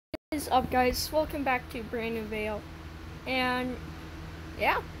What is up, guys? Welcome back to brand new video, and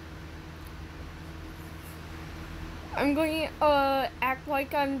yeah, I'm going to act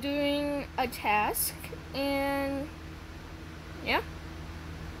like I'm doing a task, and yeah.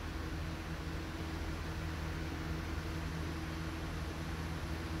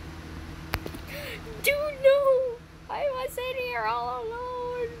 Dude, no! I was in here all alone.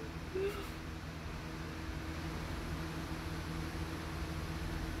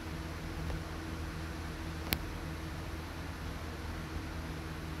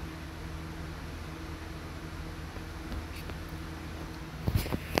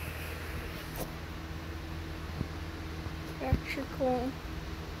 Electrical,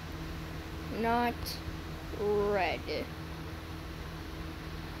 not red.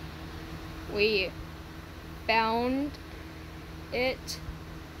 We bound it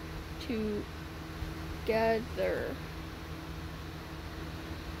together.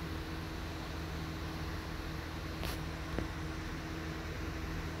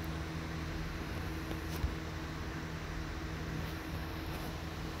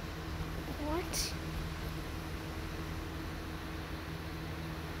 What?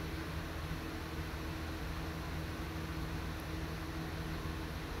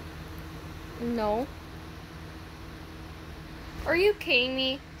 No. Are you kidding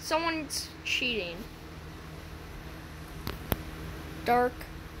me? Someone's cheating. Dark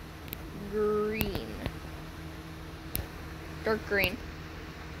green. Dark green.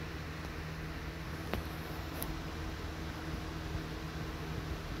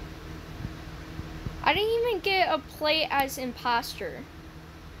 I didn't even get a play as imposter.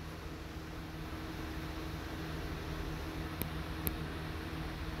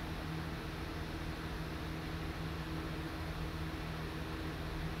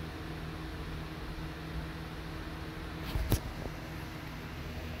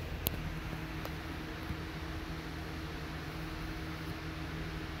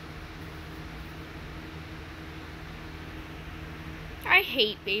 I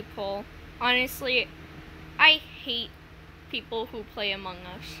hate people. Honestly, I hate people who play Among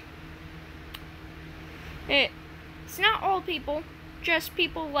Us. It's not all people, just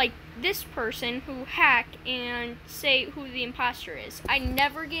people like this person who hack and say who the imposter is. I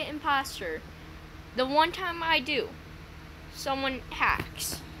never get imposter. The one time I do, someone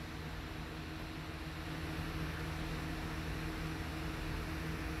hacks.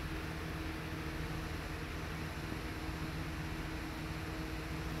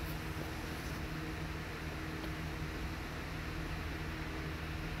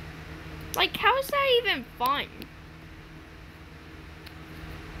 Like, how is that even fun?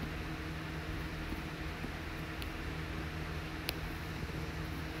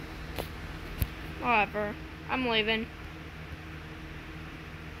 Whatever. I'm leaving.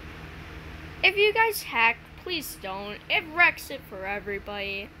 If you guys hack, please don't. It wrecks it for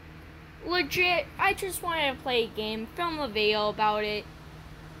everybody. Legit, I just wanted to play a game, film a video about it.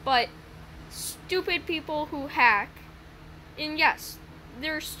 But stupid people who hack, and yes,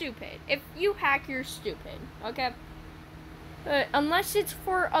 they're stupid. If you hack, you're stupid, okay? Unless it's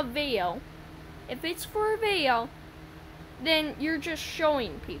for a video. If it's for a video, then you're just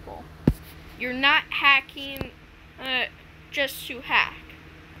showing people. You're not hacking just to hack.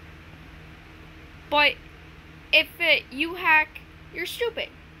 But if you hack, you're stupid.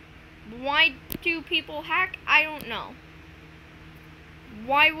 Why do people hack? I don't know.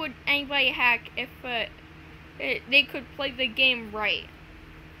 Why would anybody hack if they could play the game right?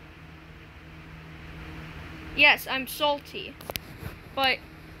 Yes, I'm salty, but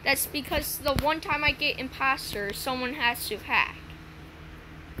that's because the one time I get imposter, someone has to hack.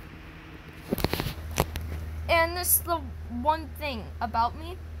 And this is the one thing about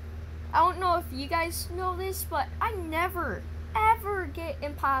me. I don't know if you guys know this, but I never, ever get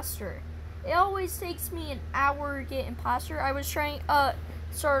imposter. It always takes me an hour to get imposter. I was trying to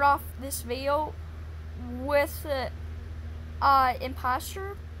start off this video with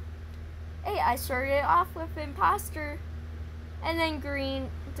imposter. Hey, I started it off with imposter, and then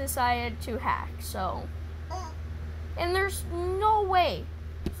green decided to hack, so. And there's no way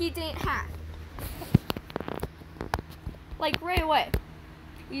he didn't hack. Like, right away.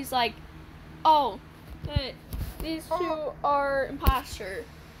 He's like, oh, these two are imposter.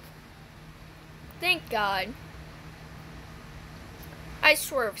 Thank God. I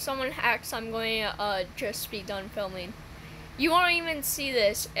swear, if someone hacks, I'm going to just be done filming. You won't even see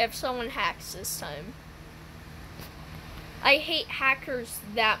this if someone hacks this time. I hate hackers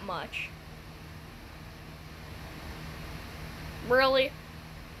that much. Really?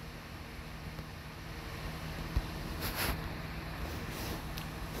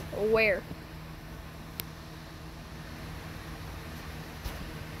 Where?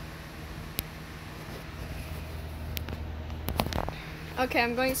 Okay,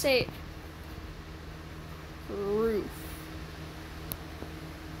 I'm going to say roof.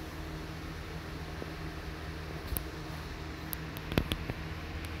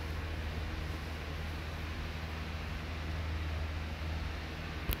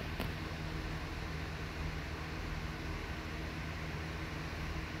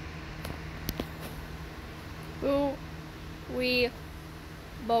 Who we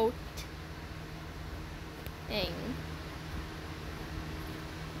boating?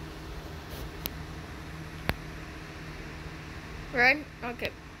 Right?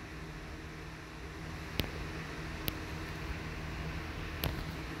 Okay.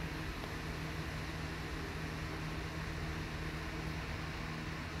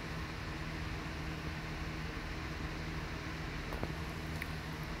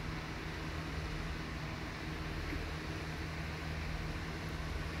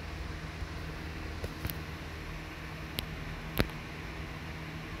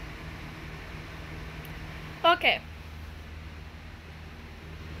 Okay.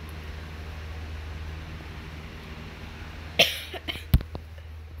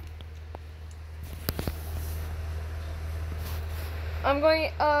 I'm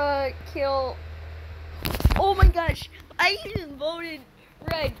going kill. Oh my gosh, I even voted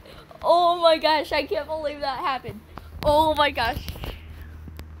red. Oh my gosh, I can't believe that happened. Oh my gosh.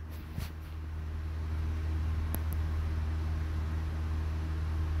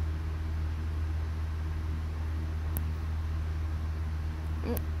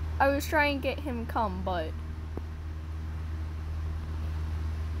 I was trying to get him come, but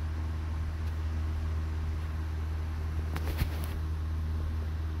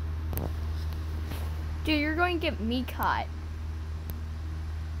dude, you're going to get me caught.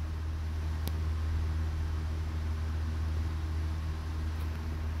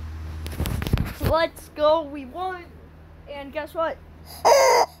 Let's go, we won. And guess what?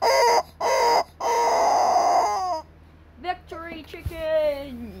 Victory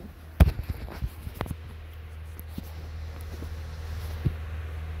chicken.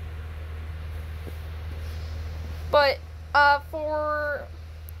 But for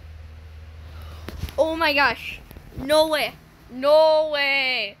oh my gosh, no way, no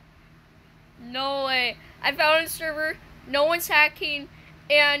way, no way. I found a server, no one's hacking,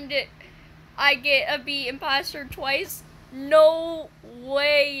 and I get a B imposter twice. No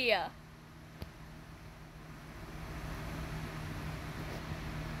way.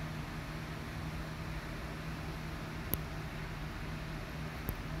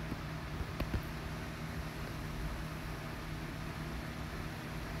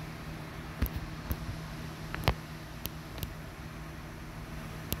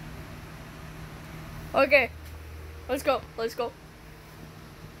 Okay, let's go, let's go.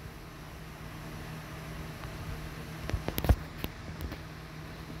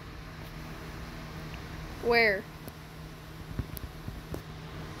 Where?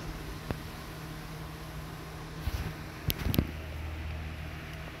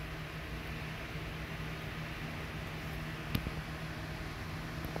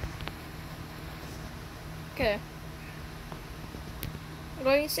 Okay. I'm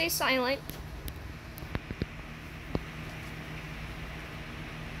going to say silent.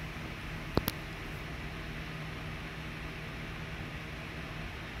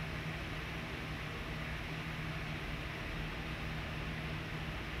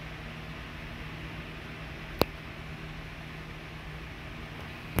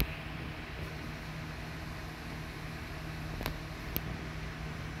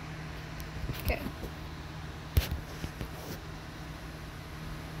 Okay.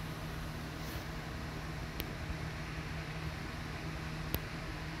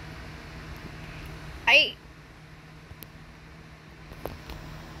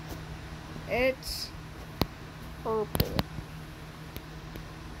 It's purple.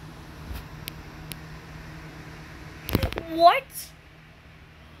 What?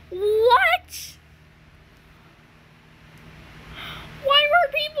 What? Why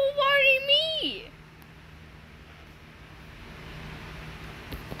were people voting me?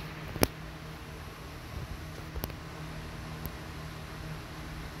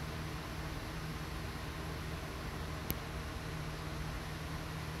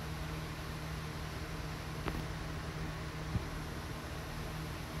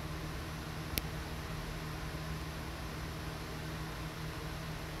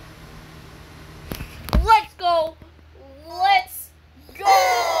 Let's go! Let's go!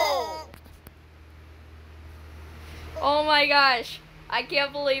 Oh my gosh. I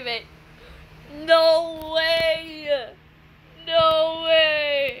can't believe it. No way. No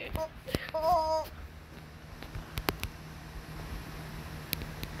way.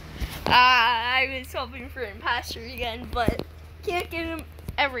 I was hoping for imposter again, but can't get him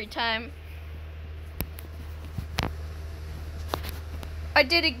every time. I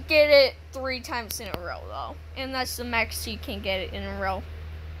didn't get it 3 times in a row, though. And that's the max you can get it in a row.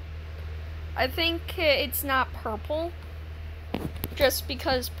 I think it's not purple. Just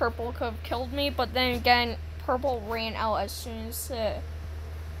because purple could have killed me. But then again, purple ran out as soon as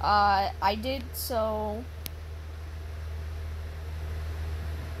I did, so...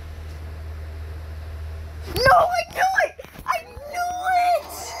 No, I knew it! I knew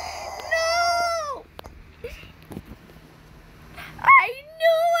it! No! I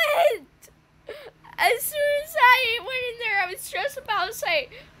knew it! As soon as I went in there, I was just about to say,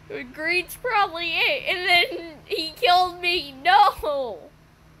 green's probably it, and then he killed me. No!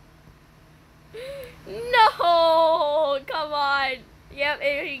 No! Come on. Yep,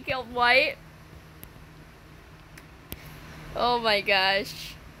 and he killed white. Oh my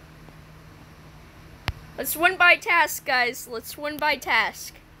gosh. Let's win by task, guys. Let's win by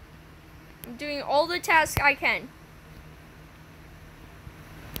task. I'm doing all the tasks I can.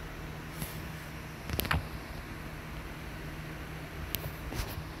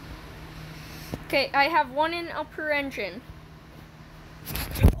 Okay, I have one in upper engine.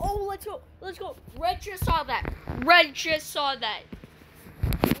 Oh, let's go. Let's go. Red just saw that. Red just saw that.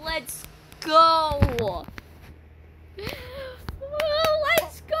 Let's go. Oh,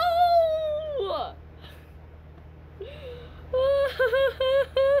 let's go.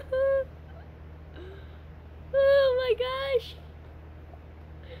 Oh my gosh.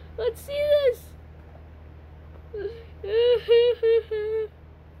 Let's see this.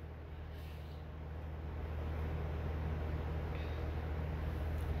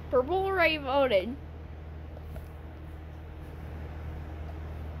 Purple already voted.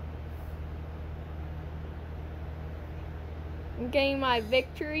 I'm getting my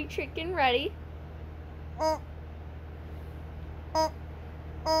victory chicken ready.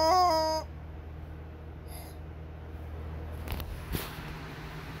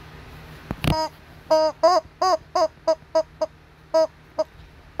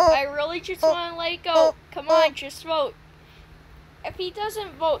 I really just want to let it go. Come on, just vote. If he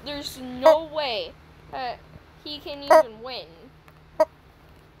doesn't vote, there's no way he can even win.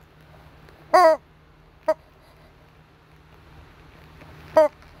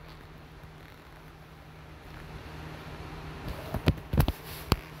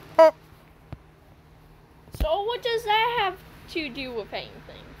 So what does that have to do with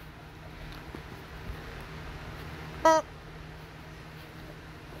anything?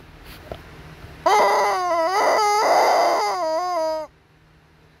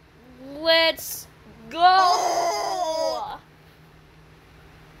 Let's go!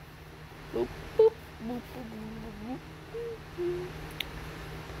 Boop, boop, boop, boop,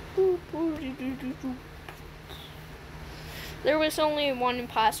 boop. There was only one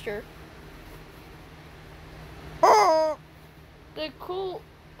imposter. The kill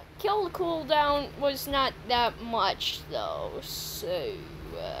cooldown was not that much though, so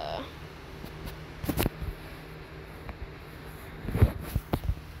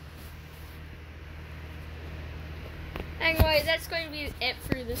anyway, that's going to be it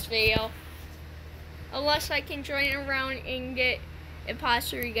for this video. Unless I can join around and get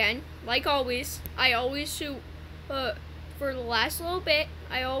imposter again. Like always, I always do, for the last little bit,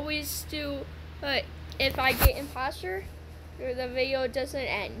 I always do, if I get imposter, the video doesn't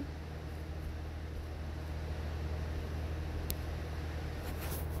end.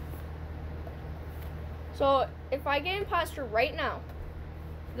 So, if I get imposter right now,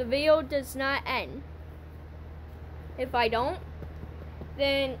 the video does not end. If I don't,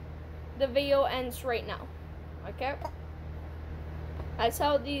 then the video ends right now. Okay? That's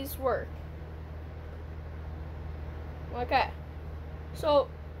how these work. Okay. So,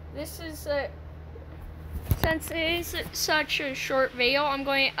 this is since it is such a short video, I'm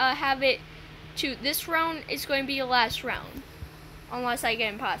going to have it to this round is going to be the last round. Unless I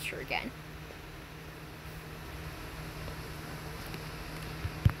get imposter again.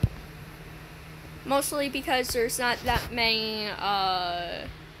 Mostly because there's not that many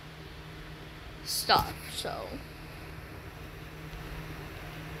stuff, so.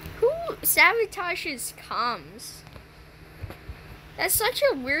 Who sabotages comms? That's such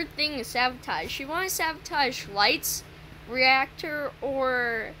a weird thing to sabotage. You want to sabotage lights, reactor,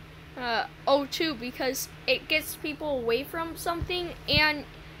 or O2 because it gets people away from something, and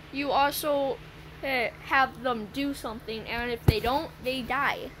you also have them do something, and if they don't, they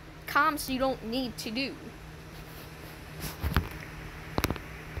die. Comms you don't need to do.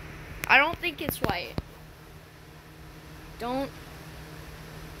 I don't think it's white. Don't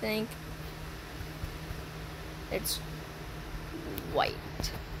think it's white.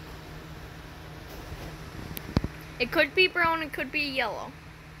 It could be brown, it could be yellow.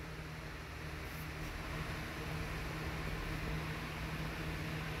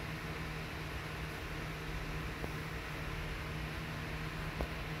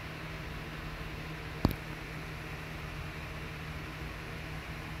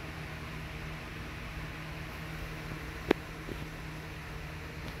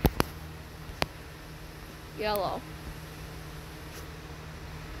 Yellow.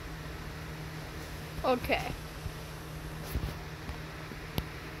 Okay.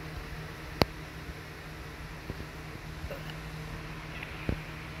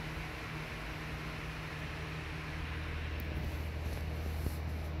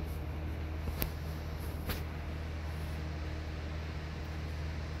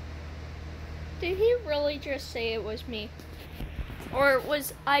 Did he really just say it was me? Or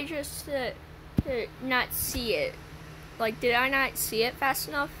was I just not see it? Like, did I not see it fast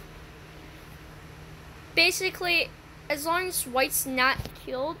enough? Basically, as long as white's not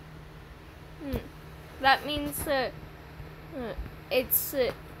killed, that means that it's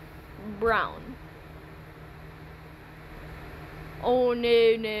brown. Oh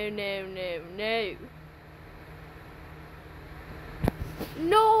no, no, no, no, no.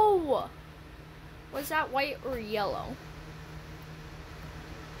 No! Was that white or yellow?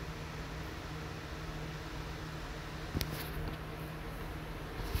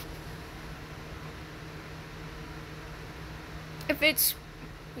 If it's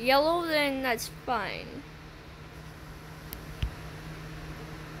yellow, then that's fine.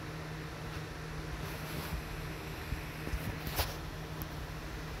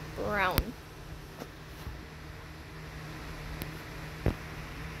 Brown.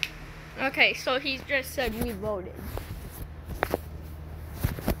 Okay, so he just said we voted.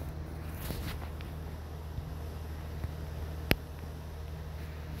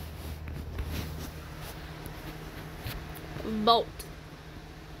 Vote.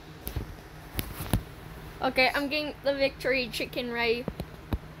 Okay, I'm getting the victory chicken ready.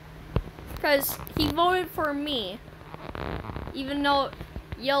 Because he voted for me. Even though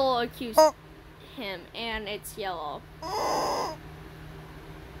yellow accused him, and it's yellow.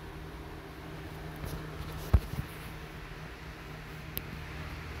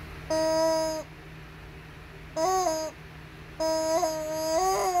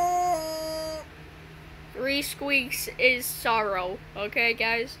 Three squeaks is sorrow. Okay,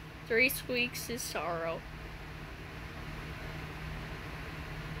 guys? 3 squeaks is sorrow.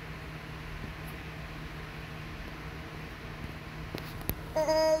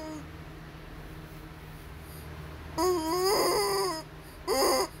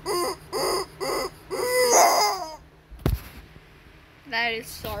 That is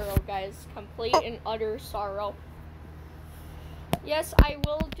sorrow, guys. Complete and utter sorrow. Yes, I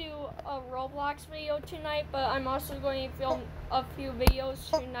will do a Roblox video tonight, but I'm also going to film a few videos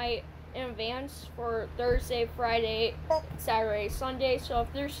tonight in advance for Thursday, Friday, Saturday, Sunday. So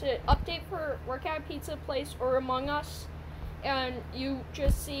if there's an update for Workout Pizza Place or Among Us, and you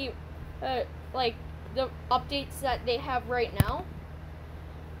just see like the updates that they have right now,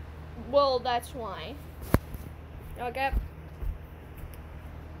 well, that's why. Okay.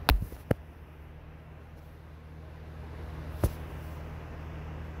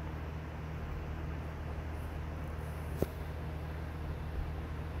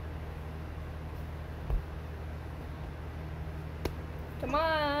 Come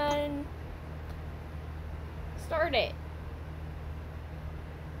on. Start it.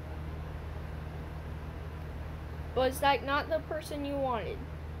 Was that not the person you wanted?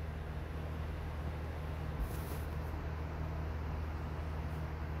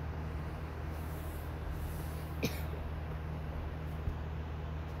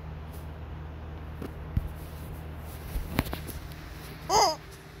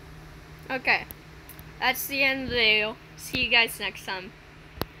 Okay. That's the end of the video. See you guys next time.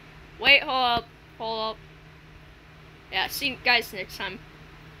 Wait, hold up. Yeah, see you guys next time.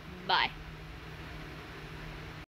 Bye.